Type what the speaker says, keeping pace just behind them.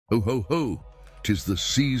Ho ho ho! 'Tis the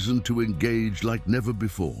season to engage like never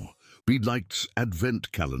before. BeeLiked's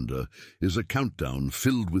Advent Calendar is a countdown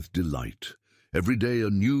filled with delight. Every day a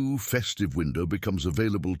new festive window becomes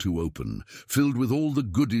available to open, filled with all the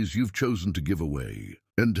goodies you've chosen to give away.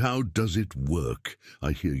 And how does it work,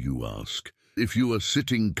 I hear you ask? If you are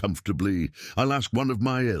sitting comfortably, I'll ask one of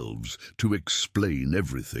my elves to explain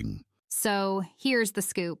everything. So here's the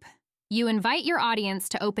scoop. You invite your audience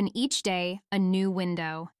to open each day a new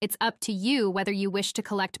window. It's up to you whether you wish to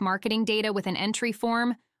collect marketing data with an entry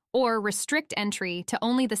form or restrict entry to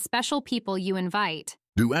only the special people you invite.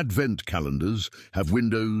 Do advent calendars have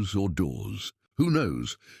windows or doors? Who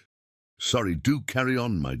knows? Sorry, do carry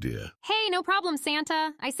on, my dear. Hey, no problem,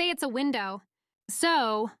 Santa. I say it's a window.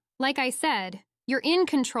 So, like I said, you're in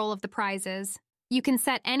control of the prizes. You can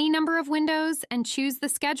set any number of windows and choose the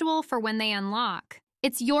schedule for when they unlock.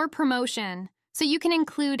 It's your promotion, so you can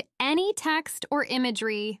include any text or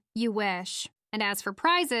imagery you wish. And as for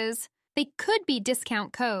prizes, they could be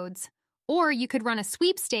discount codes, or you could run a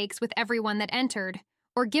sweepstakes with everyone that entered,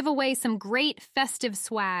 or give away some great festive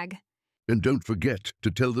swag. And don't forget to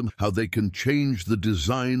tell them how they can change the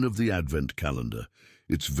design of the advent calendar.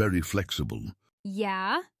 It's very flexible.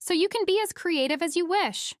 Yeah, so you can be as creative as you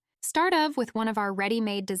wish. Start off with one of our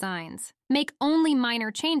ready-made designs. Make only minor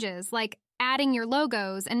changes, like adding your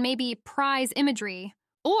logos and maybe prize imagery.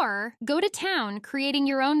 Or go to town creating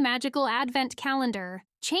your own magical advent calendar.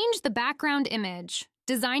 Change the background image.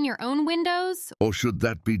 Design your own windows. Or should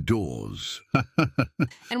that be doors?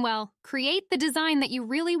 And well, create the design that you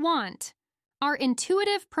really want. Our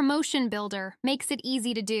intuitive promotion builder makes it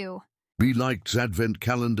easy to do. BeeLiked's Advent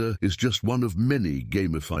Calendar is just one of many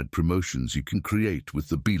gamified promotions you can create with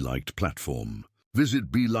the BeeLiked platform.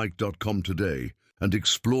 Visit BeeLiked.com today and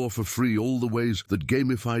explore for free all the ways that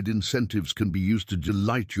gamified incentives can be used to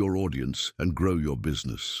delight your audience and grow your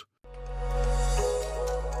business.